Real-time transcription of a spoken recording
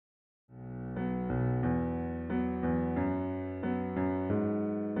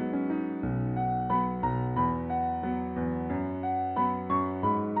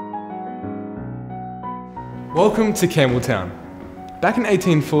Welcome to Campbelltown. Back in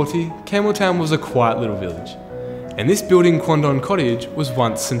 1840, Campbelltown was a quiet little village, and this building, Quandon Cottage, was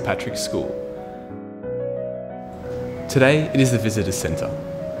once St Patrick's School. Today, it is the Visitor Centre.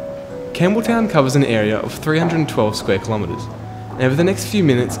 Campbelltown covers an area of 312 square kilometres, and over the next few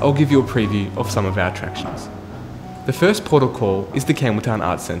minutes, I'll give you a preview of some of our attractions. The first port of call is the Campbelltown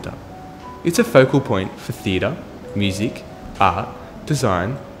Arts Centre. It's a focal point for theatre, music, art,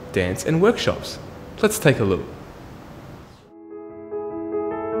 design, dance and workshops. Let's take a look.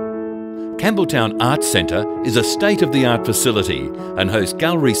 Campbelltown Arts Centre is a state-of-the-art facility and hosts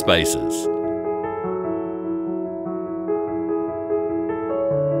gallery spaces.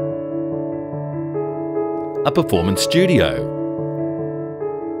 A performance studio.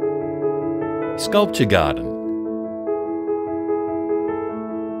 Sculpture garden.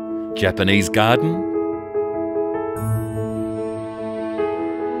 Japanese garden.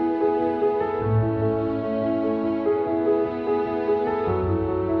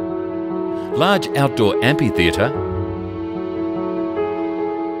 Large outdoor amphitheatre,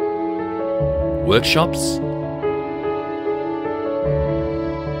 workshops,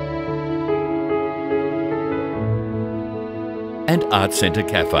 and Art Centre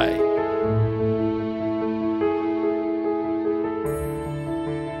Cafe.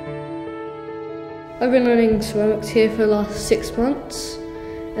 I've been learning ceramics here for the last 6 months,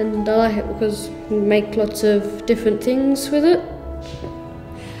 and I like it because we make lots of different things with it.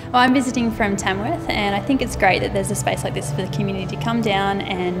 Well, I'm visiting from Tamworth, and I think it's great that there's a space like this for the community to come down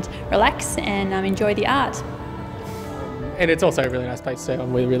and relax and enjoy the art. And it's also a really nice place too,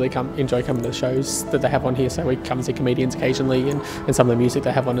 and we really enjoy coming to the shows that they have on here, so we come and see comedians occasionally and some of the music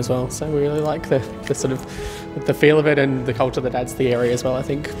they have on as well. So we really like the sort of the feel of it and the culture that adds to the area as well, I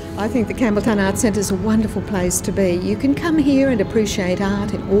think. I think the Campbelltown Arts Centre is a wonderful place to be. You can come here and appreciate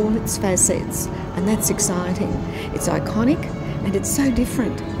art in all its facets, and that's exciting. It's iconic and it's so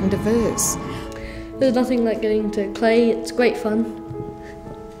different and diverse. There's nothing like getting to clay, it's great fun.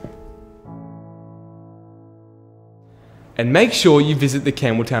 And make sure you visit the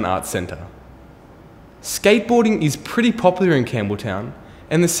Campbelltown Arts Centre. Skateboarding is pretty popular in Campbelltown,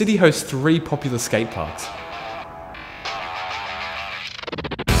 and the city hosts 3 popular skate parks.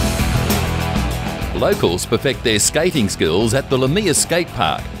 Locals perfect their skating skills at the Lemire Skate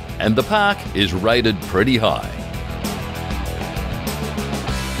Park, and the park is rated pretty high.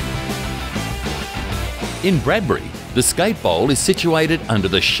 In Bradbury, the skate bowl is situated under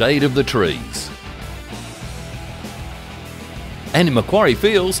the shade of the trees. And in Macquarie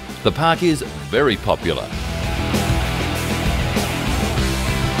Fields, the park is very popular.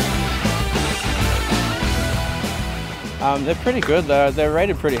 They're pretty good. They're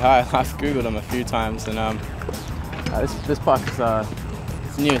rated pretty high. I've googled them a few times, and this park is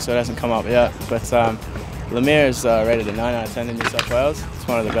it's new, so it hasn't come up yet. But Lemire is rated a 9 out of 10 in New South Wales. It's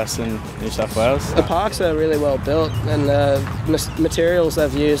one of the best in New South Wales. The parks are really well built, and the materials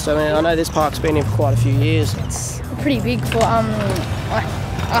they've used. I mean, I know this park's been here for quite a few years. It's pretty big for like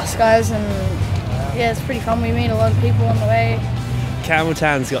us guys, and yeah, it's pretty fun. We meet a lot of people on the way.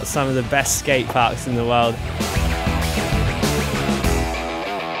 Campbelltown's got some of the best skate parks in the world.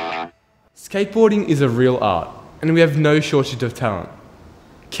 Skateboarding is a real art, and we have no shortage of talent.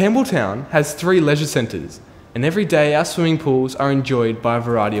 Campbelltown has 3 leisure centres, and every day our swimming pools are enjoyed by a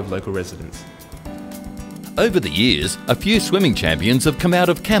variety of local residents. Over the years, a few swimming champions have come out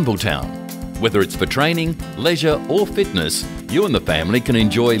of Campbelltown. Whether it's for training, leisure or fitness, you and the family can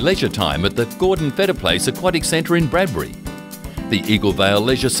enjoy leisure time at the Gordon Feder Place Aquatic Centre in Bradbury, the Eagle Vale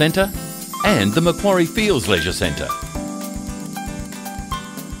Leisure Centre and the Macquarie Fields Leisure Centre.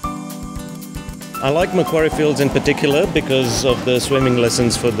 I like Macquarie Fields in particular because of the swimming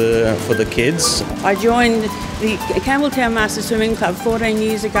lessons for the kids. I joined the Campbelltown Master Swimming Club 14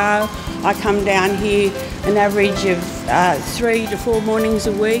 years ago. I come down here an average of 3 to 4 mornings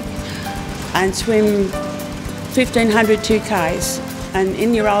a week and swim 1,500 2Ks. And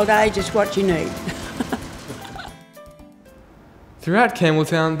in your old age, it's what you need. Throughout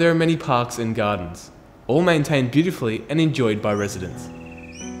Campbelltown, there are many parks and gardens, all maintained beautifully and enjoyed by residents.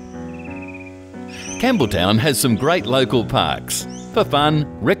 Campbelltown has some great local parks for fun,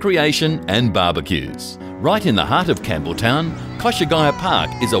 recreation and barbecues. Right in the heart of Campbelltown, Koshigaya Park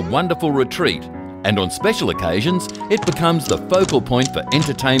is a wonderful retreat, and on special occasions it becomes the focal point for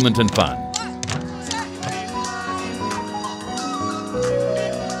entertainment and fun.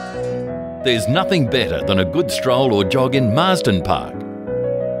 There's nothing better than a good stroll or jog in Marsden Park.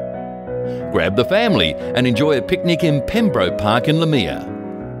 Grab the family and enjoy a picnic in Pembroke Park in Lemire,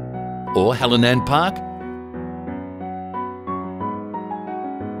 or Hallinan Park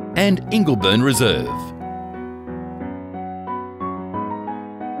and Ingleburn Reserve.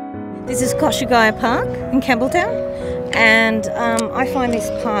 This is Koshigaya Park in Campbelltown, and I find this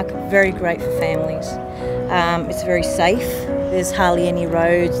park very great for families. It's very safe. There's hardly any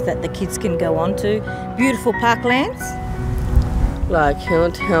roads that the kids can go onto. Beautiful parklands. Like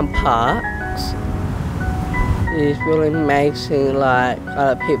Campbelltown Parks is really amazing, like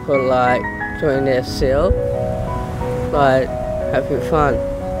other people like doing their self, like having fun,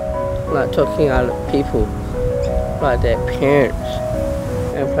 like talking to other people, like their parents,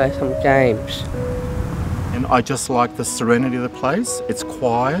 and play some games. And I just like the serenity of the place. It's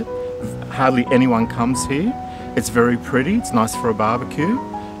quiet, hardly anyone comes here. It's very pretty, it's nice for a barbecue,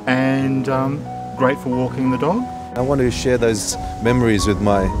 and great for walking the dog. I wanted to share those memories with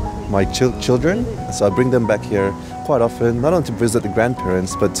my children, so I bring them back here quite often, not only to visit the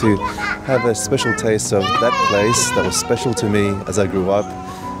grandparents, but to have a special taste of that place that was special to me as I grew up,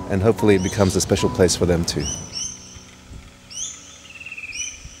 and hopefully it becomes a special place for them too.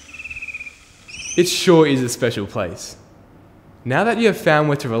 It sure is a special place. Now that you have found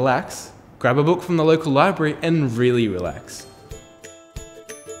where to relax, grab a book from the local library and really relax.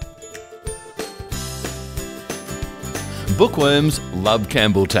 Bookworms love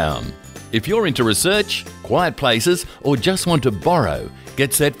Campbelltown. If you're into research, quiet places, or just want to borrow,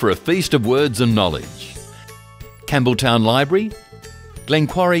 get set for a feast of words and knowledge. Campbelltown Library,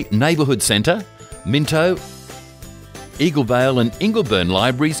 Glenquarry Neighbourhood Centre, Minto, Eaglevale and Ingleburn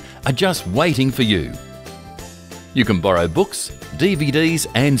libraries are just waiting for you. You can borrow books, DVDs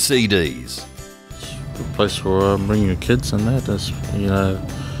and CDs. A place for bringing your kids and that, that's, you know,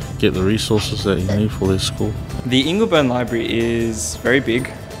 get the resources that you need for their school. The Ingleburn Library is very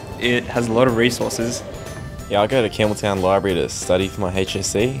big. It has a lot of resources. Yeah, I go to Campbelltown Library to study for my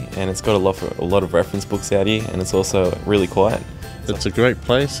HSC, and it's got a lot of reference books out here, and it's also really quiet. It's a great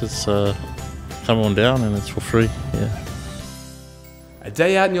place. It's come on down and it's for free. Yeah. A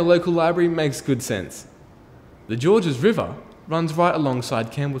day out in your local library makes good sense. The Georges River runs right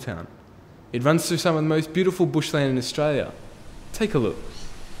alongside Campbelltown. It runs through some of the most beautiful bushland in Australia. Take a look.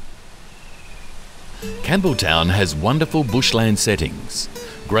 Campbelltown has wonderful bushland settings,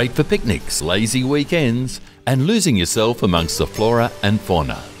 great for picnics, lazy weekends, and losing yourself amongst the flora and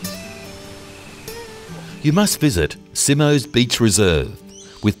fauna. You must visit Simo's Beach Reserve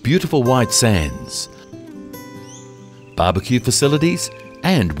with beautiful white sands, barbecue facilities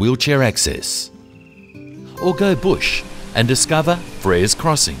and wheelchair access. Or go bush and discover Frere's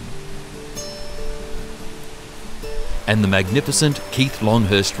Crossing and the magnificent Keith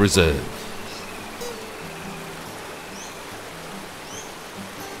Longhurst Reserve.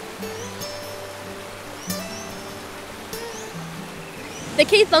 The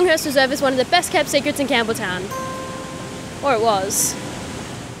Keith Longhurst Reserve is one of the best kept secrets in Campbelltown. Or it was.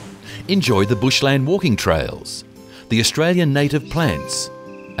 Enjoy the bushland walking trails, the Australian native plants,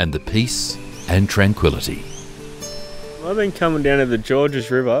 and the peace and tranquility. I've been coming down to the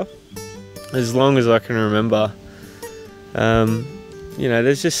Georges River as long as I can remember. You know,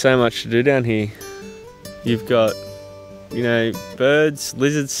 there's just so much to do down here. You've got, you know, birds,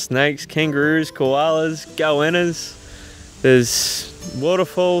 lizards, snakes, kangaroos, koalas, goannas. There's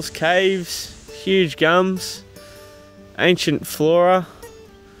waterfalls, caves, huge gums, ancient flora.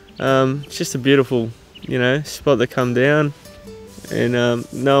 It's just a beautiful, you know, spot to come down, and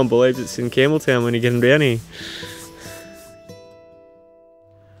no one believes it's in Campbelltown when you get them down here.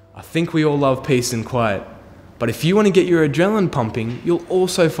 I think we all love peace and quiet, but if you want to get your adrenaline pumping, you'll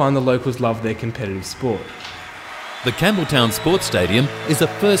also find the locals love their competitive sport. The Campbelltown Sports Stadium is a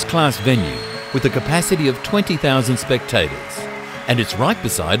first-class venue with a capacity of 20,000 spectators, and it's right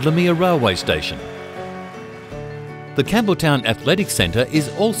beside Lemire Railway Station. The Campbelltown Athletics Centre is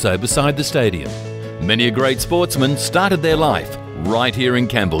also beside the stadium. Many a great sportsman started their life right here in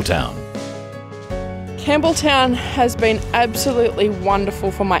Campbelltown. Campbelltown has been absolutely wonderful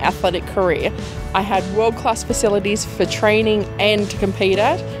for my athletic career. I had world-class facilities for training and to compete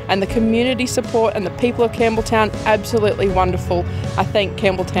at, and the community support and the people of Campbelltown, absolutely wonderful. I thank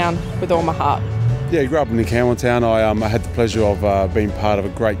Campbelltown with all my heart. Yeah, I grew up in Campbelltown. I had the pleasure of being part of a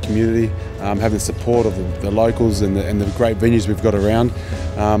great community, having the support of the locals and the great venues we've got around.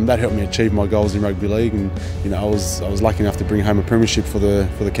 That helped me achieve my goals in rugby league, and you know I was lucky enough to bring home a premiership for the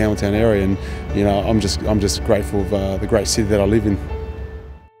Campbelltown area, and you know I'm just grateful of the great city that I live in.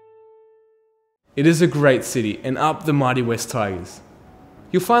 It is a great city, and up the mighty West Tigers.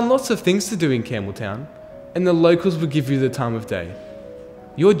 You'll find lots of things to do in Campbelltown, and the locals will give you the time of day.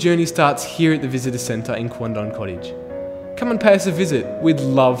 Your journey starts here at the Visitor Centre in Quandon Cottage. Come and pay us a visit, we'd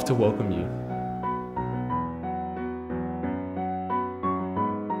love to welcome you.